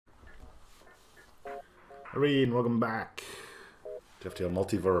Hooray, and welcome back to FTL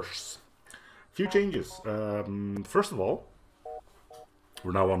Multiverse. Few changes. First of all,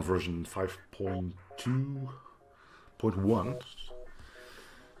 we're now on version 5.2.1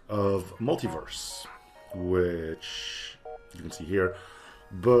 of Multiverse, which you can see here,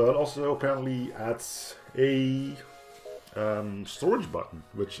 but also apparently adds a storage button,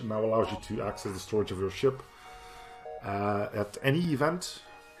 which now allows you to access the storage of your ship at any event,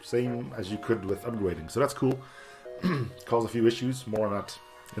 same as you could with upgrading. So that's cool. Caused a few issues, more on that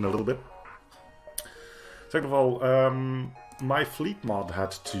in a little bit. Second of all, my fleet mod had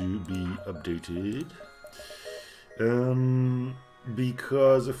to be updated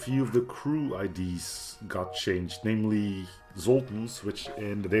because a few of the crew IDs got changed, namely Zoltan's, which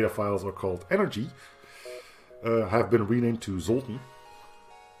in the data files are called Energy, have been renamed to Zoltan,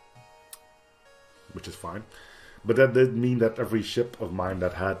 which is fine. But that did mean that every ship of mine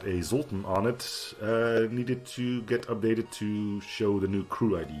that had a Zoltan on it needed to get updated to show the new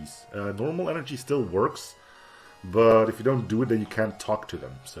crew IDs. Normal Energy still works, but if you don't do it, then you can't talk to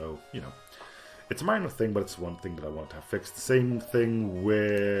them. So, you know, it's a minor thing, but it's one thing that I want to have fixed. Same thing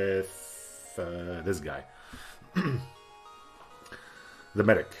with this guy. The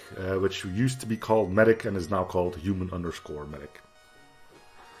Medic, which used to be called Medic and is now called Human_Medic.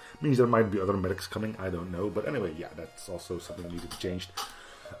 Means there might be other medics coming, I don't know. But anyway, yeah, that's also something that needed to be changed.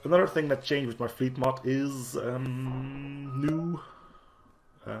 Another thing that changed with my fleet mod is new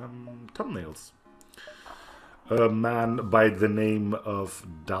thumbnails. A man by the name of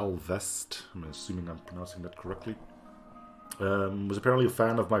Dalvest, I'm assuming I'm pronouncing that correctly, was apparently a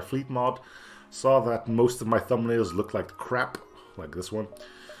fan of my fleet mod, saw that most of my thumbnails looked like crap, like this one,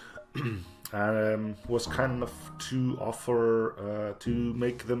 and was kind enough to offer to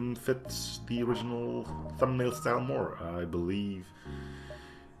make them fit the original thumbnail style more. I believe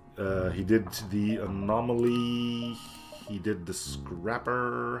he did the Anomaly, he did the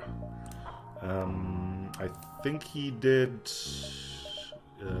Scrapper, I think he did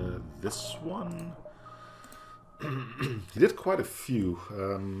this one. He did quite a few.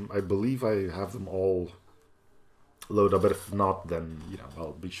 I believe I have them all load up, but if not, then, you know,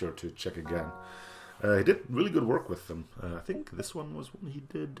 I'll be sure to check again. He did really good work with them. I think this one was one he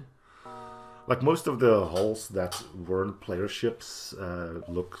did. Like most of the hulls that weren't player ships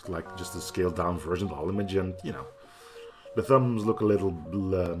looked like just a scaled down version of the hull image, and, you know, the thumbs look a little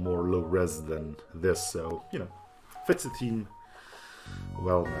more low res than this, so, you know, fits the team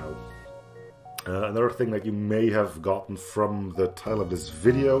well now. Another thing that you may have gotten from the title of this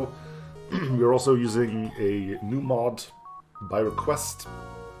video, we're also using a new mod by request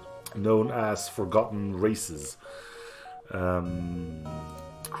known as Forgotten Races,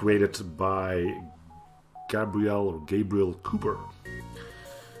 created by Gabriel Cooper.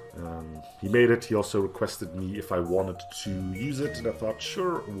 He made it. He also requested me if I wanted to use it, and I thought,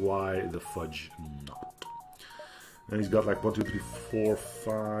 sure, why the fudge not? And he's got like 1, 2, 3, 4,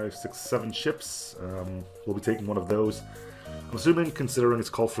 5, 6, 7 ships. We'll be taking one of those. I'm assuming, considering it's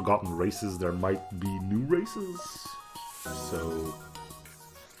called Forgotten Races, there might be new races. So,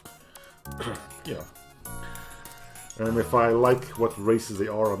 yeah. And if I like what races they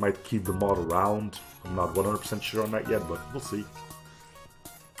are, I might keep the mod around. I'm not 100% sure on that yet, but we'll see.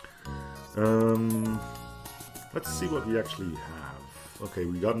 Let's see what we actually have. Okay,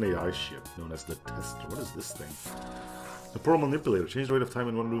 we got an AI ship known as the Tester. What is this thing? The Pearl Manipulator. Change the rate of time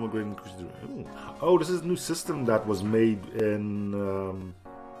in one room, upgrade and increase the... Oh, this is a new system that was made in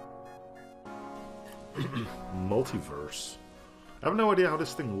Multiverse. I have no idea how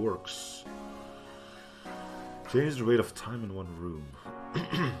this thing works. Change the rate of time in one room.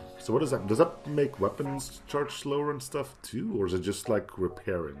 So what is that? Does that make weapons charge slower and stuff too? Or is it just like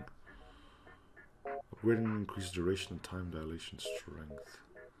repairing? Upgrading increased duration and time dilation strength.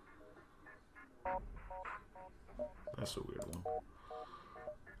 That's a weird one.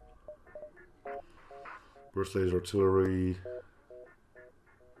 Burst laser artillery.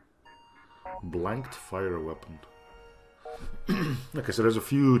 Blanked fire weapon. Okay, so there's a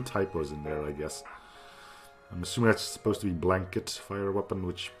few typos in there, I guess. I'm assuming that's supposed to be blanket fire weapon,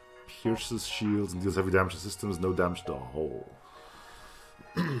 which pierces shields and deals heavy damage to systems, no damage to the hull.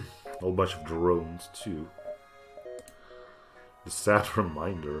 A whole bunch of drones, too. The sad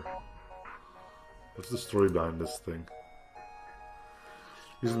reminder. What's the story behind this thing?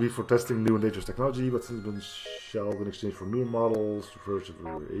 Used to be for testing new and dangerous technology, but since been shelved in exchange for newer models. Refers to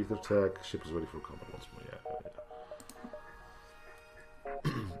Aether Tech. Ship is ready for combat once more.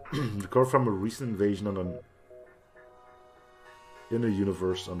 Yeah. Recovered from a recent invasion on an inner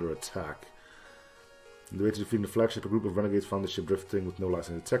universe under attack. On the way to defeating the flagship, a group of renegades found the ship drifting with no light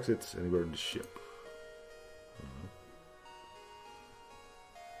and detected anywhere in the ship.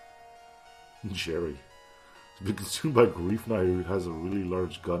 Jerry. He's been consumed by grief now. He has a really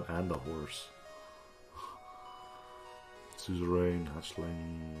large gun and a horse. Suzerain,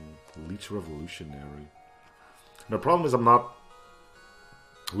 Hatchling, Leech Revolutionary. The problem is I'm not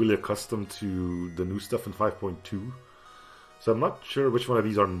really accustomed to the new stuff in 5.2. So I'm not sure which one of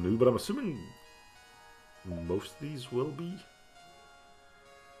these are new, but I'm assuming most of these will be.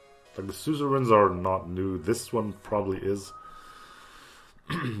 Like the suzerains are not new. This one probably is.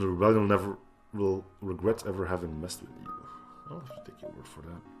 The rebellion will regret ever having messed with you. I'll have to take your word for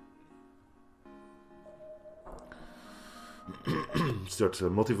that. Start a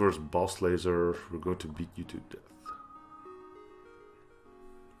multiverse boss laser. We're going to beat you to death.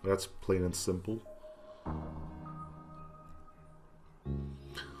 That's plain and simple.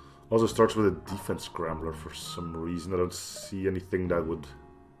 Also starts with a defense scrambler for some reason. I don't see anything that would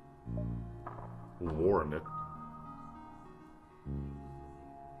warrant it.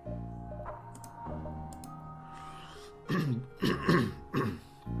 You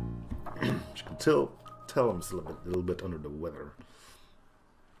can tell I'm still a little bit under the weather.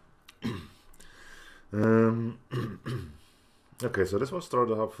 Okay, so this one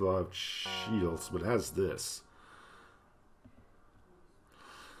started off without shields, but has this.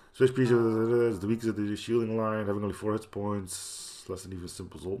 Switch piece is the weakest of the shielding line, having only 4 hit points, less than even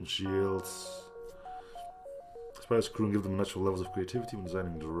simple Zoltan shields. Inspires crew and give them natural levels of creativity when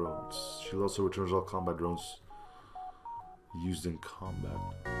designing drones. Shield also returns all combat drones used in combat.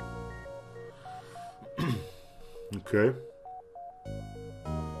 Okay.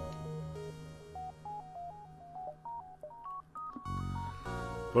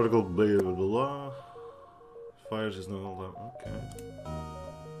 Particle blade of the law. Fires is no. Okay.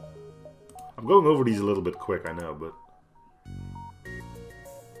 I'm going over these a little bit quick, I know, but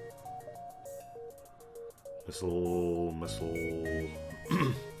missile,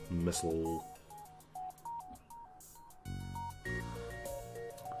 missile.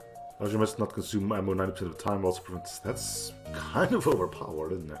 Larger must not consume ammo 90% of the time, also prevents. That's kind of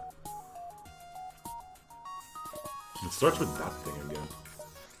overpowered, isn't it? It starts with that thing again.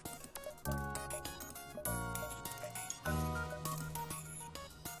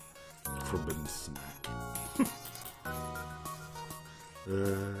 Forbidden snack.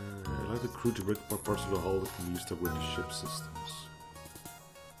 Allow the crew to break apart parts of the hull that can be used to upgrade the ship systems.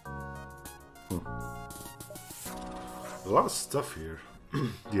 A lot of stuff here.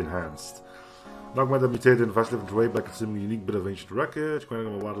 The enhanced. Dogma mutated in a vastly different way by consuming a unique bit of ancient wreckage,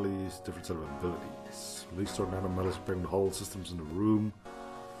 granting them a wildly different set of abilities. Release stored nanometals repairing the hull systems in the room.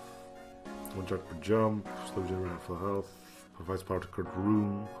 1 charge per jump, slow generating full health, provides power to current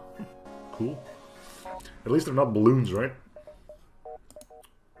room. Cool. At least they're not balloons, right?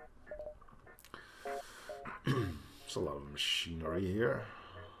 There's a lot of machinery here.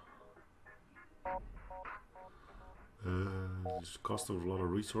 Cost of a lot of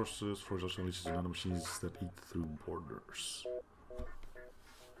resources. Force also unleashes nanomachines that eat through borders.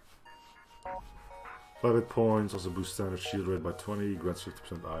 5 hit points, also boosts standard shield rate by 20, grants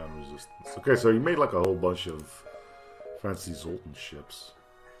 50% ion resistance. Okay, so you made like a whole bunch of fancy Zoltan ships.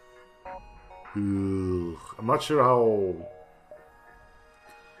 Ugh. I'm not sure how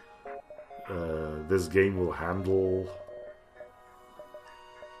this game will handle,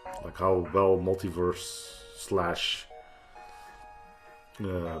 like how well Multiverse slash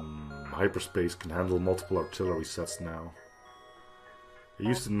Hyperspace can handle multiple artillery sets now. It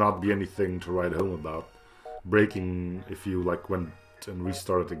used to not be anything to write home about. Breaking if you like went and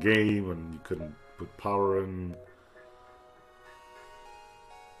restarted the game and you couldn't put power in.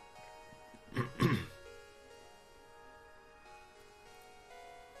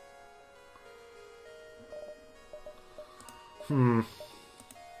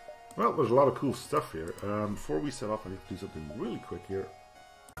 Well, there's a lot of cool stuff here. Before we set off, I need to do something really quick here.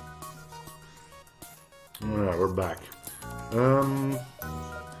 Alright, we're back.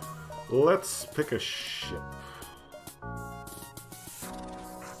 Let's pick a ship.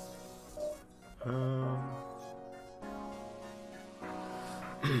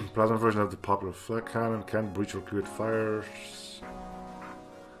 Plasma version of the popular flag cannon can't breach or create fires.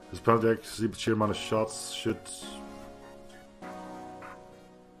 This penalty accuracy, but sheer amount of shots should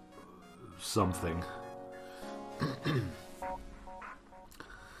something.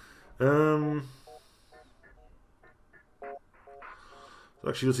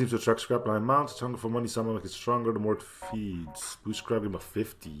 The shield seems to attract scrap line amounts. It's hunger for money, someone makes it stronger the more it feeds. Boost scrap game of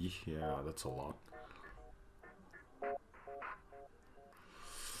 50. Yeah, that's a lot.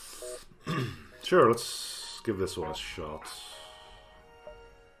 Sure, let's give this one a shot.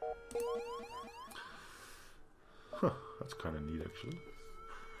 Huh, that's kind of neat actually.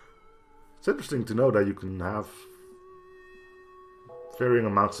 It's interesting to know that you can have varying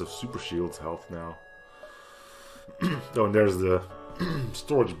amounts of super shields health now. Oh, and there's the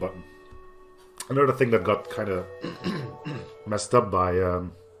storage button. Another thing that got kind of messed up by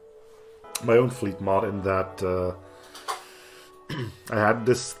my own fleet mod, in that I had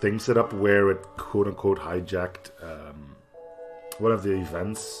this thing set up where it quote-unquote hijacked one of the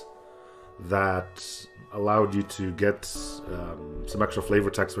events that allowed you to get some extra flavor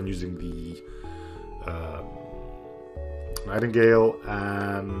text when using the Nightingale,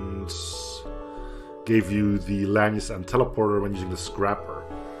 and gave you the Lanius and Teleporter when using the Scrapper.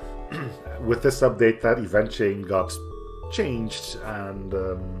 With this update, that event chain got changed, and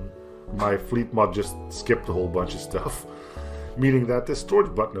my fleet mod just skipped a whole bunch of stuff, meaning that this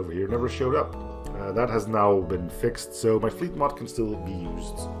storage button over here never showed up. That has now been fixed, so my fleet mod can still be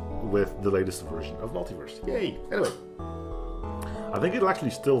used with the latest version of Multiverse. Yay! Anyway, I think it'll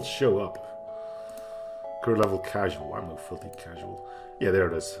actually still show up. Current level casual. I'm no filthy casual. Yeah, there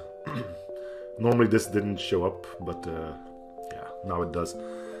it is. Normally this didn't show up, but yeah, now it does.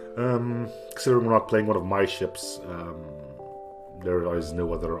 Considering we're not playing one of my ships, there is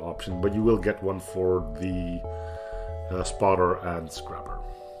no other option, but you will get one for the spotter and scrapper.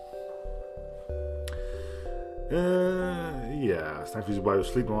 Yeah, it's time to use bio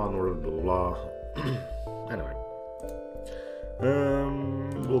sleep on or blah blah blah. Anyway,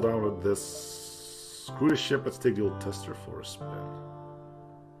 we'll download this. Screw the ship, let's take the old tester for a spin.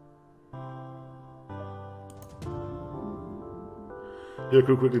 Your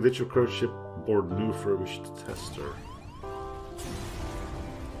crew quickly ditch your current ship board new refurbished tester.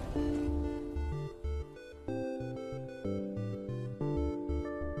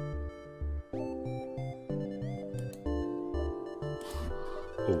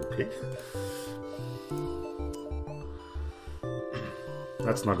 Okay.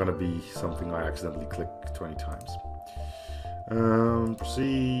 That's not gonna be something I accidentally click 20 times.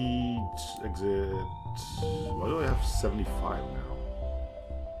 Proceed, exit. Why do I have 75 now?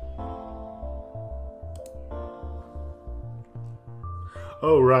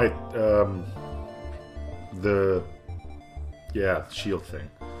 Oh, right. The shield thing.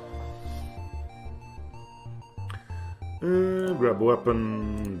 Grab a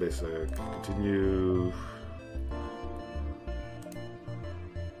weapon, basic, continue.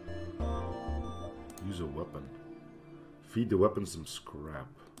 Use a weapon. Feed the weapon some scrap.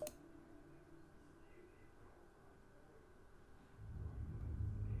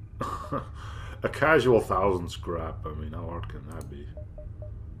 A casual 1,000 scrap. I mean, how hard can that be?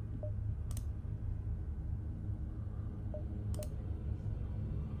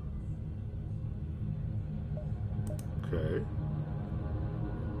 Okay.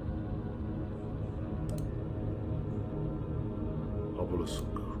 Obelisk.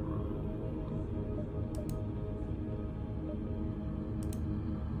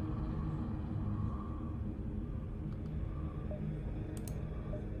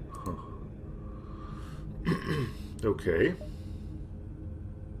 Huh. Okay.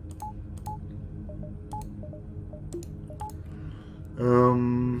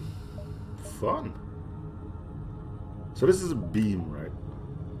 Fun. So this is a beam, right?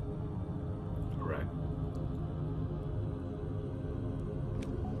 Right.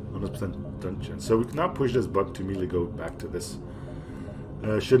 100% dungeon. So we can now push this button to immediately go back to this.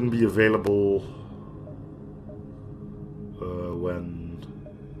 Shouldn't be available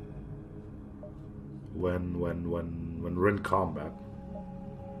when we're in combat.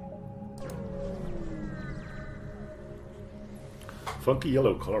 Funky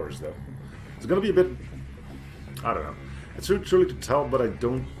yellow colors, though. It's gonna be a bit, I don't know. It's really truly to tell, but I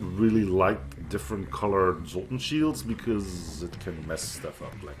don't really like different colored Zoltan shields because it can mess stuff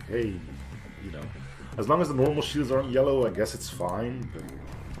up. Like, hey, you know, as long as the normal shields aren't yellow, I guess it's fine. But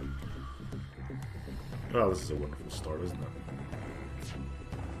well, this is a wonderful start, isn't it?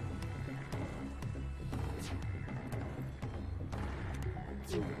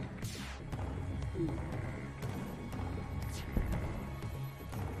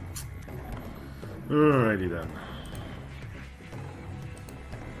 Alrighty then.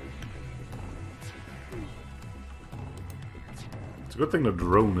 It's a good thing the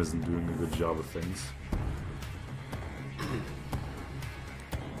drone isn't doing a good job of things.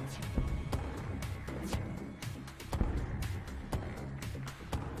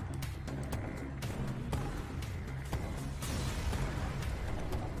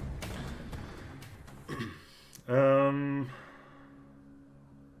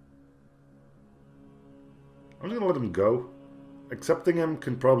 I'm just gonna let him go. Accepting him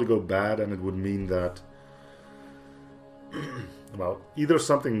can probably go bad, and it would mean that well, either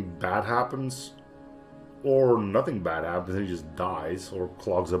something bad happens, or nothing bad happens and he just dies, or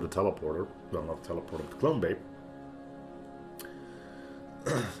clogs up the teleporter. Well, not the teleporter, but the clone bait.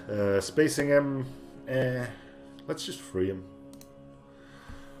 Spacing him, let's just free him.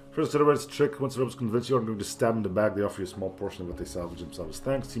 First, it's a trick. Once the rebels convince you, I'm going to stab him in the back. They offer you a small portion of what they salvage themselves as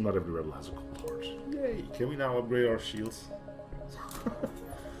thanks. Seems not every rebel has a cold heart. Yay! Can we now upgrade our shields?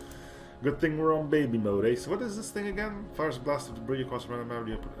 Good thing we're on baby mode, eh? So what is this thing again? Fires a blast of debris across random map.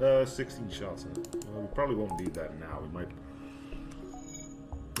 16 shots. We probably won't need that now. We might.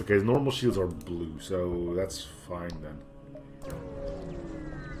 Okay, his normal shields are blue, so that's fine then.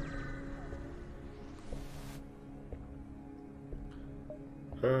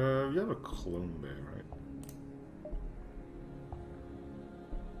 You have a clone there, right?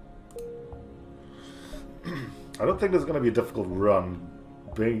 I don't think this is going to be a difficult run,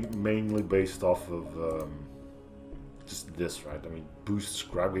 being mainly based off of just this, right? I mean, boosts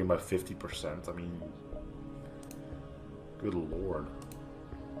scrap game by 50%. I mean, good lord.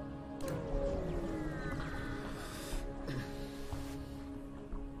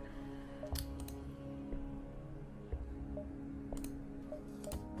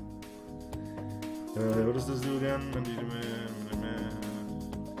 What does this do again?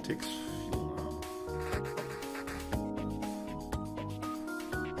 Takes fuel now.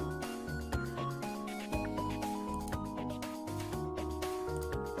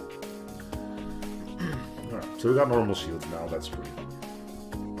 Alright, so we got normal shields now, that's free.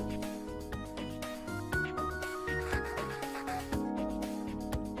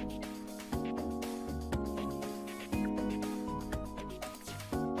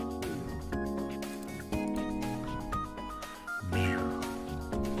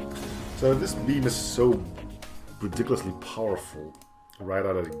 So this beam is so ridiculously powerful right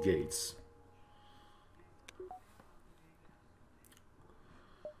out of the gates.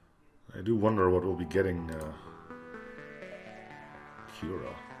 I do wonder what we'll be getting.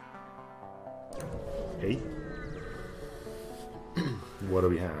 Cura. Hey? What do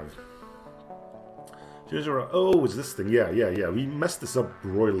we have? Oh, it's this thing. Yeah. We messed this up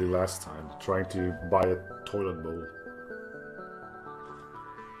royally last time, trying to buy a toilet bowl.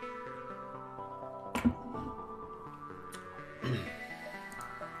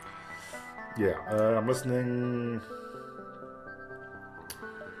 Yeah, I'm listening.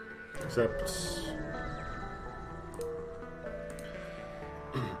 Except.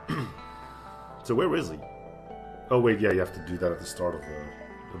 So where is he? Oh wait, yeah, you have to do that at the start of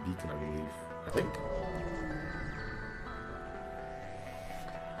the beacon, I believe. I think.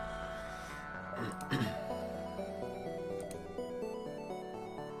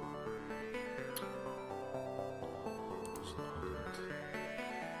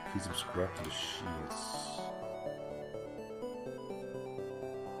 Feed some scrap to the shields.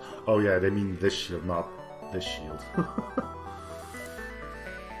 Oh yeah, they mean this shield, not this shield.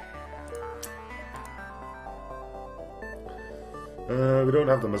 We don't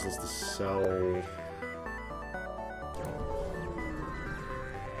have the missiles to sell.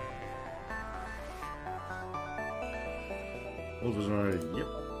 Yep.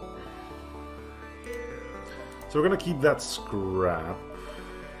 So we're gonna keep that scrap.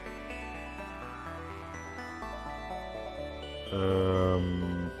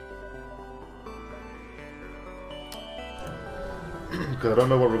 Because I don't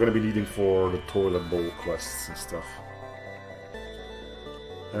know what we're going to be needing for the toilet bowl quests and stuff.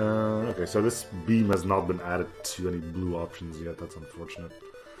 Okay, so this beam has not been added to any blue options yet. That's unfortunate.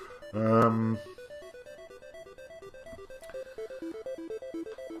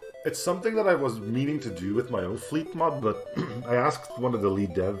 It's something that I was meaning to do with my own fleet mod, but I asked one of the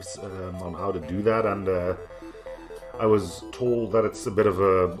lead devs on how to do that, and I was told that it's a bit of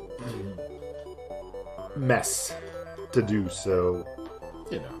a mess to do, so,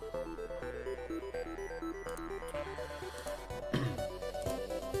 you know.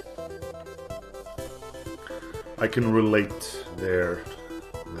 I can relate there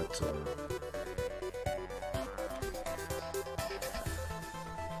that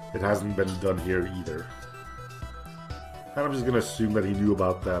it hasn't been done here either. And I'm just gonna assume that he knew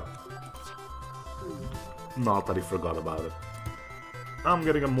about that. Not that he forgot about it. I'm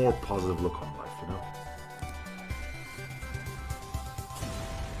getting a more positive look on life, you know?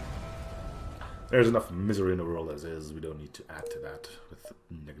 There's enough misery in the world as is. We don't need to add to that with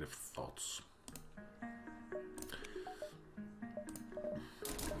negative thoughts.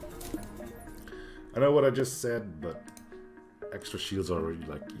 I know what I just said, but extra shields are already,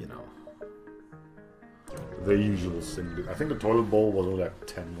 like, you know, the usual thing. I think the toilet bowl was only like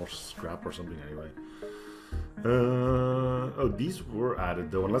 10 more scrap or something anyway. Oh, these were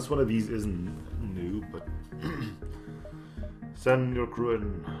added though, unless one of these isn't new, but send your crew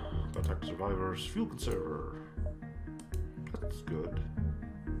in, contact survivors, fuel conserver. That's good.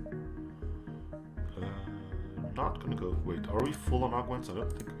 Not gonna go. Wait, are we full on augments? I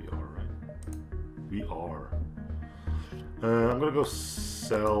don't think we are, right? We are. I'm gonna go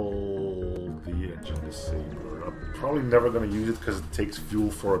sell the engine disabler. I'm probably never gonna use it because it takes fuel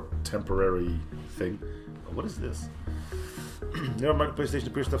for a temporary thing. What is this? Near Marketplace Station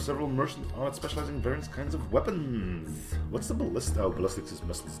appears to have several merchants on it specializing in various kinds of weapons. What's the ballista? Oh, ballistics is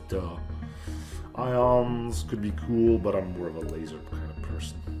missiles, duh. Ions could be cool, but I'm more of a laser kind of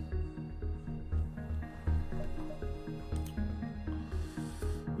person.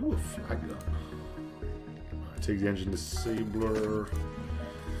 Ooh, a flag gun. I take the engine disabler.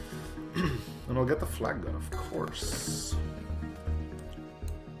 And I'll get the flag gun, of course.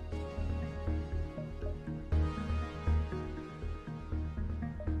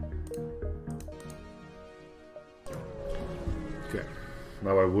 Okay.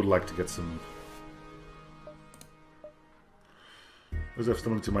 Now I would like to get some... Let's have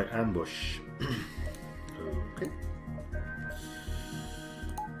someone to my ambush. Okay.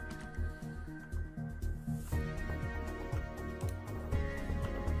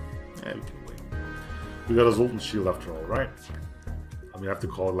 Yeah, we can wait. We got a Zoltan shield after all, right? I mean, I have to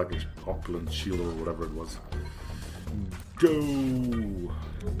call it like an opulent shield or whatever it was. Go!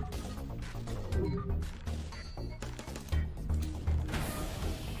 Okay.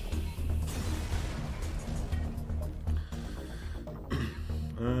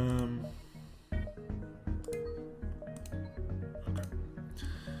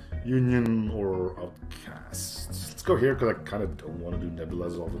 Union or Outcast. Let's go here because I kind of don't want to do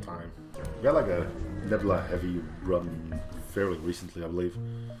Nebulas all the time. We got like a Nebula heavy run fairly recently, I believe.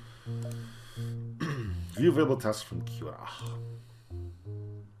 View available tasks from Q.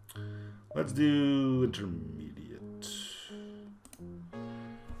 Let's do intermediate.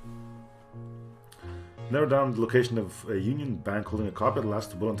 Narrow down the location of a Union bank holding a copy of the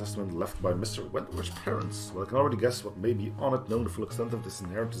last will and testament left by Mr. Wentworth's parents. Well, I can already guess what may be on it. Knowing the full extent of this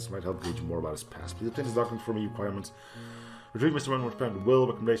inheritance might help gauge more about his past. Please obtain this document for me. Requirements. Retrieve Mr. Wentworth's parent will.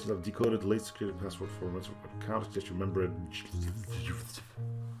 Recommendations I've decoded. Late security password for Wentworth's account. Just remember it.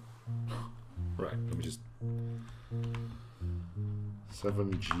 Right, let me just...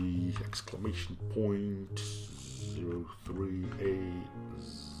 7G exclamation point 03A.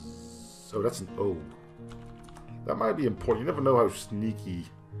 So that's an O. That might be important. You never know how sneaky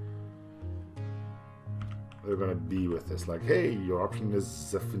they're gonna be with this. Like, hey, your option is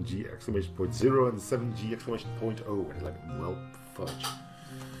 7G exclamation point 0 and 7G exclamation point O. And like, well, fudge.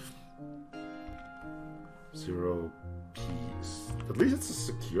 0 P. At least it's a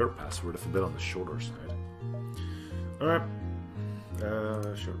secure password if a bit on the shorter side. Alright.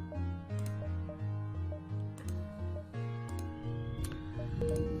 Sure.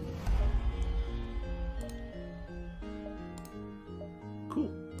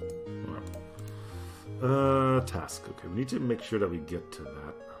 Cool. Right. Task. Okay, we need to make sure that we get to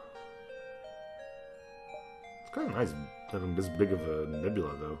that. It's kind of nice having this big of a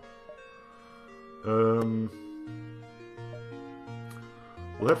nebula, though.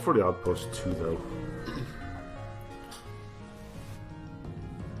 We'll head for the outpost too, though.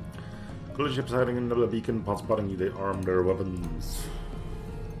 Collision ships hiding in Nebula Beacon. Upon spotting you, they arm their weapons.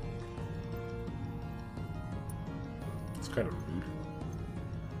 It's kind of rude.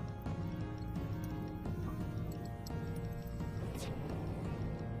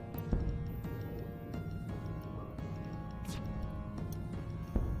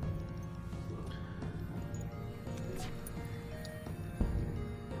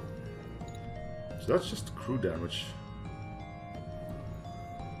 So that's just crew damage.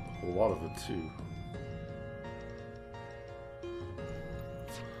 A lot of it too.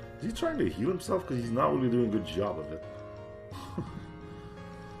 Is he trying to heal himself? Because he's not really doing a good job of it.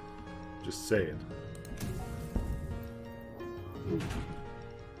 Just saying.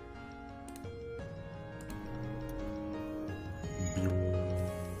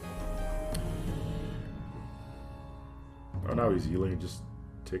 Oh, now he's healing. It just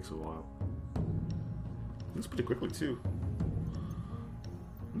takes a while. It's pretty quickly too.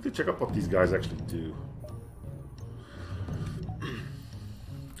 I need to check out what these guys actually do.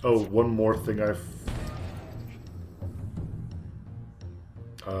 Oh, one more thing Are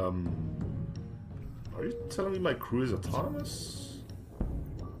you telling me my crew is autonomous?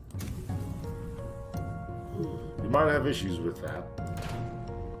 You might have issues with that.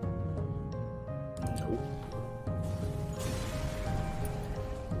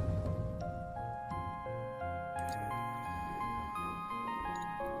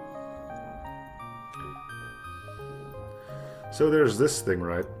 So there's this thing,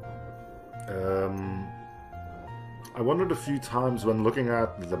 right? I wondered a few times when looking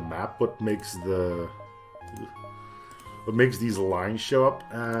at the map what makes these lines show up,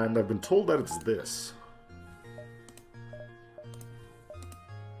 and I've been told that it's this.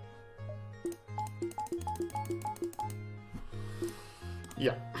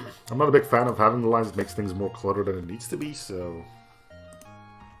 Yeah, I'm not a big fan of having the lines. It makes things more cluttered than it needs to be, so...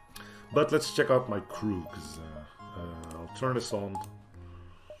 But let's check out my crew, because I'll turn this on.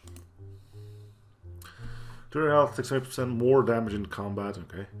 Turn health, 600% more damage in combat,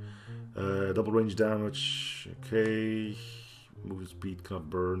 okay. Double range damage, okay. Movement speed, cannot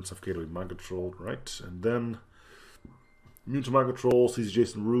burn, suffocated with mind control, right. And then, immune to mind control, sees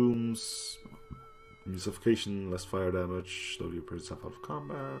adjacent rooms. Suffocation, less fire damage, slowly repairs itself out of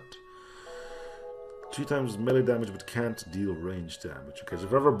combat. 3 times melee damage but can't deal range damage. Okay, so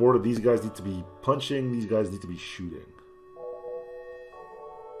if ever boarded, these guys need to be punching, these guys need to be shooting.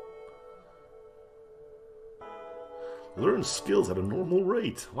 Learn skills at a normal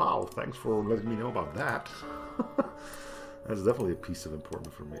rate. Wow, thanks for letting me know about that. That's definitely a piece of important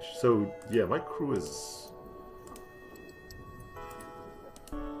information. So, yeah, my crew is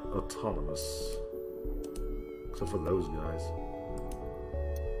autonomous. Except for those guys.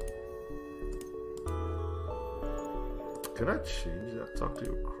 Can I change that? Talk to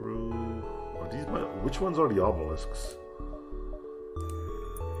your crew. Are these my... Which ones are the obelisks?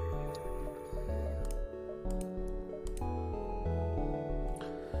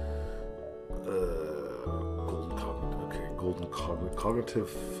 Golden cognitive. Okay, golden cognitive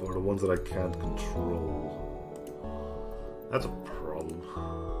are the ones that I can't control. That's a problem.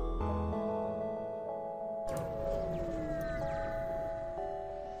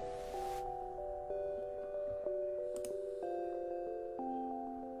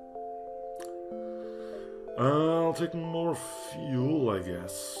 I'll take more fuel, I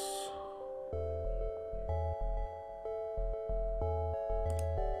guess.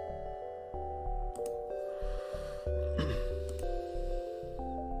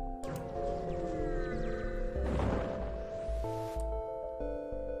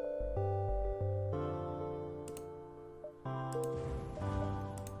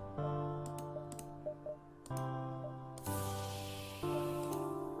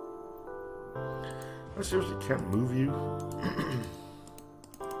 I seriously can't move you.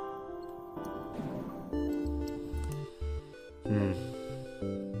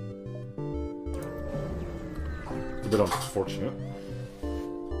 It's a bit unfortunate.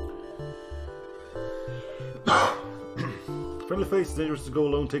 Friendly face, dangerous to go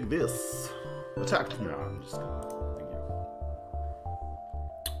alone, take this. Attack. No, I'm just gonna... Thank you.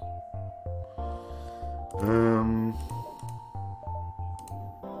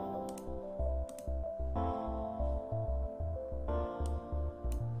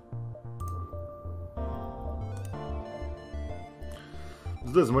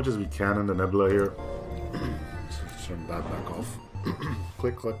 Let's do as much as we can in the nebula here. So let's turn that back off.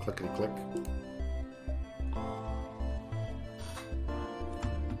 Click, click, clickety, click.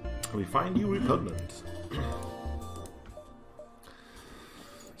 We find you repugnant.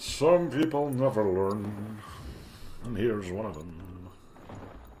 Some people never learn, and here's one of them.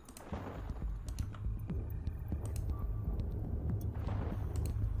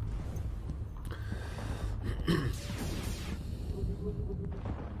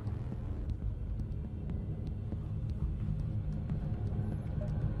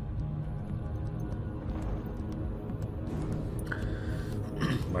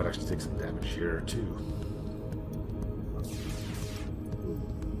 Might actually take some damage here too.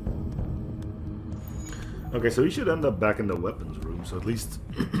 Okay, so he should end up back in the weapons room, so at least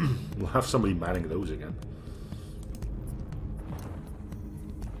we'll have somebody manning those again.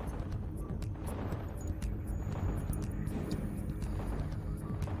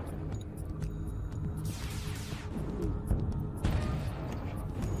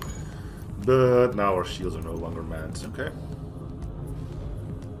 But now our shields are no longer manned. Okay.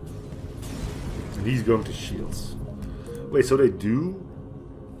 And he's going to shields. Wait, so they do...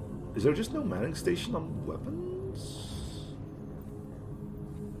 Is there just no manning station on weapons?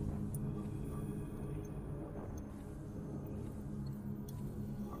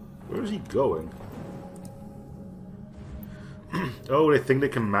 Where is he going? Oh, they think they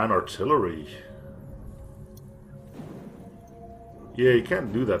can man artillery. Yeah, you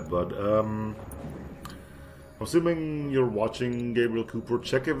can't do that, bud. I'm assuming you're watching Gabriel Cooper.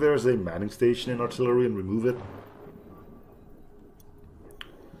 Check if there's a manning station in artillery and remove it.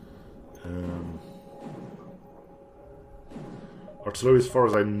 Artillery, as far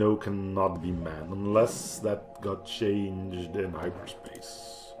as I know, cannot be manned, unless that got changed in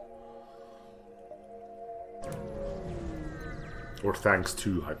hyperspace. Or thanks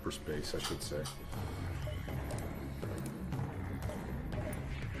to hyperspace, I should say.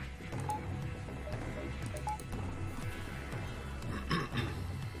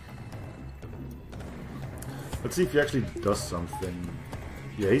 Let's see if he actually does something.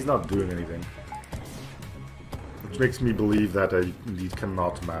 Yeah, he's not doing anything. Which makes me believe that I indeed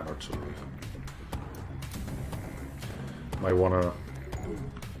cannot man artillery. Might want to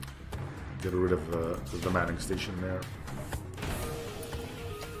get rid of the manning station there.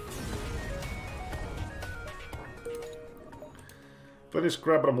 Plenty of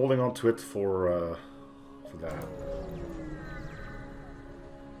scrap, but I'm holding on to it for that.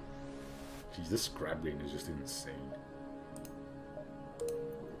 Jeez, this scrap lane is just insane.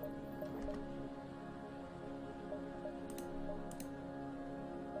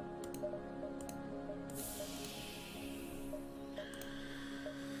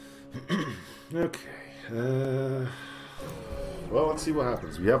 Okay. Well, let's see what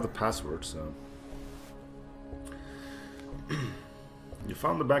happens. We have the password, so. You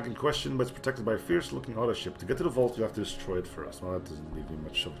found the bank in question, but it's protected by a fierce-looking auto ship. To get to the vault, you have to destroy it first. Well, that doesn't leave me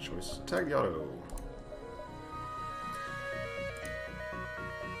much of a choice. Tag the auto.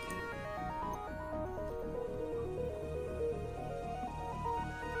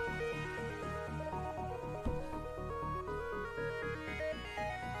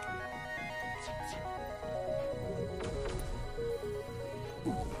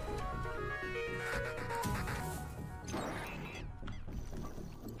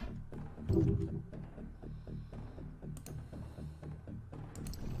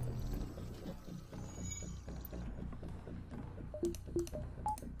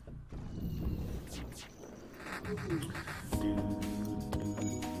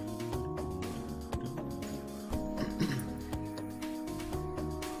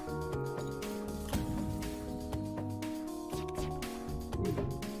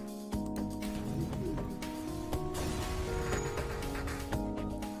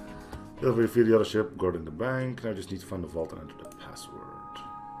 Delivery feed the other ship, guarding the bank. Now I just need to find the vault and enter the password.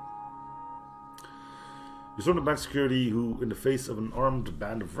 You storm the bank security who, in the face of an armed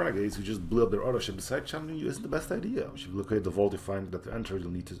band of renegades who just blew up their auto ship, decide challenging you isn't the best idea. If you locate the vault, you find that to enter, you'll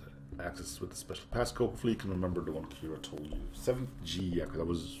need to access with a special passcode. Hopefully you can remember the one Kira told you. 7G, yeah, because that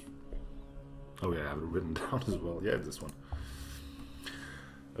was... Oh yeah, I have it written down as well. Yeah, this one.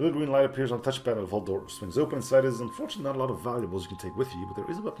 A little green light appears on the touchpad and the vault door swings open. Inside is unfortunately not a lot of valuables you can take with you, but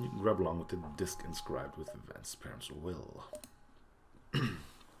there is a weapon you can grab along with the disc inscribed with Event's parents' will.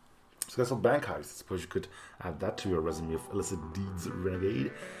 So that's some bank heist. I suppose you could add that to your resume of illicit deeds,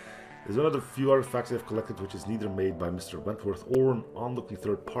 renegade. It's one of the few artifacts I have collected which is neither made by Mr. Wentworth or an onlooking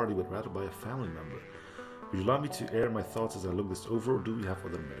third party, but rather by a family member. Would you allow me to air my thoughts as I look this over, or do we have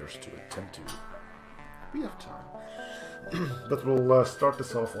other matters to attend to? We have time. But we'll start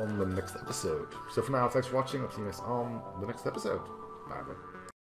this off on the next episode. So for now, thanks for watching. I'll see you guys on the next episode. Bye bye.